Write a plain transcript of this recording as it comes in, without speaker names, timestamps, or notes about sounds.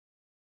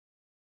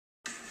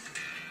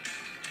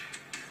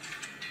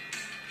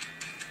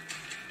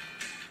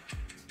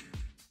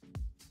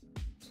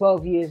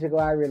12 years ago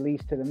I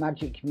released to the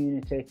magic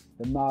community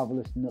the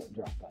marvellous nut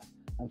dropper,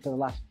 and for the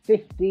last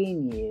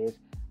 15 years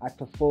I've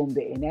performed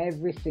it in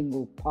every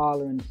single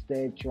parlour and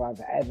stage show I've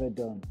ever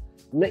done,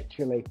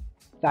 literally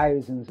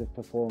thousands of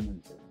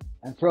performances.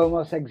 And for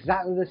almost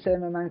exactly the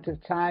same amount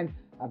of time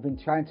I've been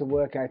trying to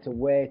work out a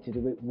way to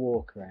do it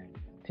walkaround,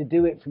 to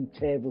do it from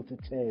table to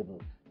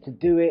table, to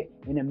do it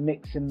in a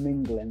mix and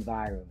mingle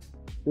environment.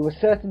 There were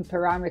certain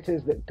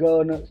parameters that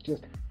GoNuts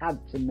just had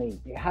to meet.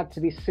 It had to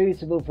be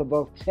suitable for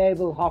both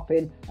table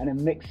hopping and a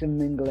mix and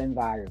mingle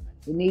environment.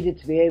 It needed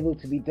to be able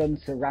to be done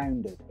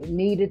surrounded. It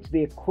needed to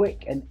be a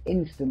quick and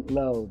instant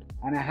load,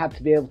 and I had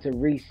to be able to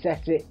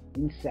reset it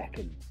in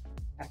seconds.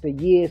 After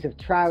years of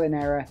trial and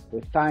error,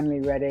 we're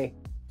finally ready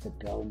to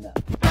go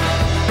nuts. You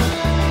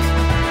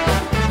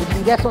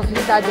can guess what's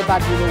inside the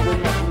bag, you will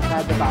win what's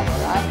inside the bag,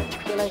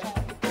 alright? Silly,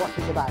 what's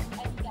in the bag?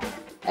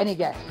 Any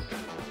guess?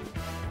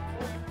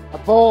 A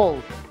ball.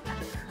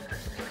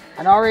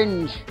 An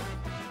orange.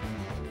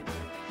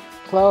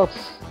 Close.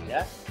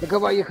 Yeah. Look at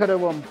what you could have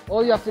won.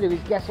 All you have to do is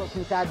guess what's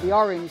inside the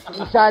orange.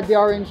 Inside the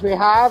orange we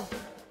have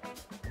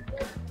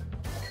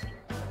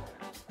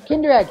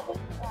Kinder Egg.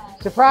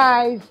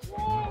 Surprise!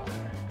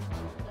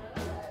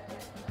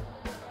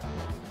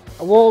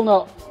 A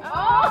walnut.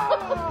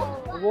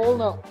 Oh. A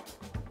walnut.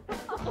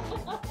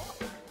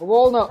 A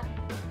walnut.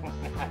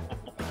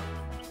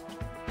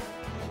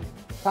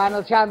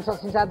 Final chance,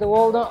 what's inside the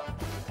walnut?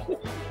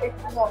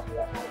 Let's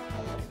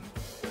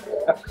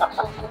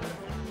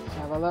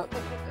have a look.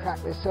 Crack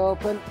this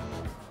open.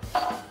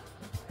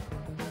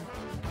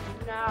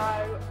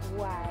 No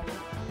way.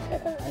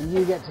 And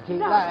you get to keep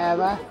that,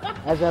 Emma,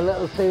 as a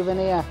little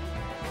souvenir.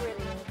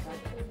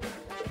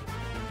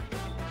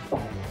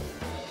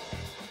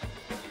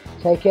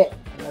 Take it,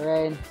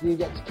 Lorraine. You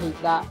get to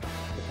keep that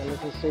as a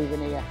little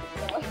souvenir.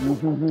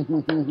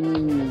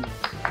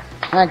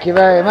 Thank you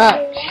very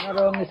much. I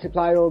not only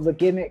supply all the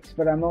gimmicks,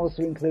 but I'm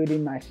also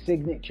including my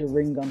signature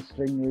ring on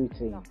string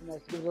routine.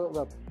 Let's give it a little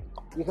rub.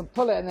 You can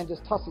pull it and then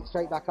just toss it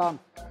straight back on.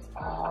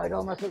 Oh, it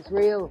almost looks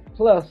real.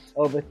 Plus,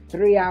 over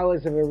 3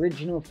 hours of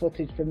original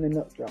footage from the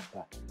nut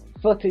dropper.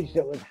 Footage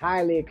that was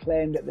highly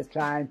acclaimed at the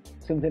time,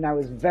 something I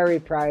was very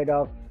proud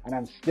of, and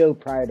I'm still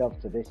proud of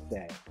to this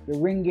day. The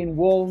ring in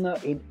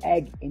walnut, in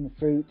egg, in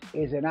fruit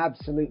is an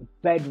absolute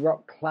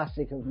bedrock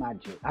classic of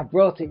magic. I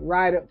brought it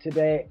right up to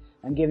date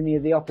and given you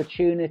the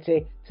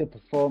opportunity to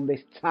perform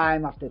this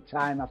time after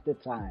time after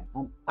time.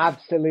 I'm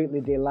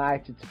absolutely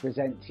delighted to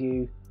present to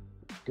you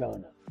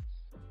GoNuts.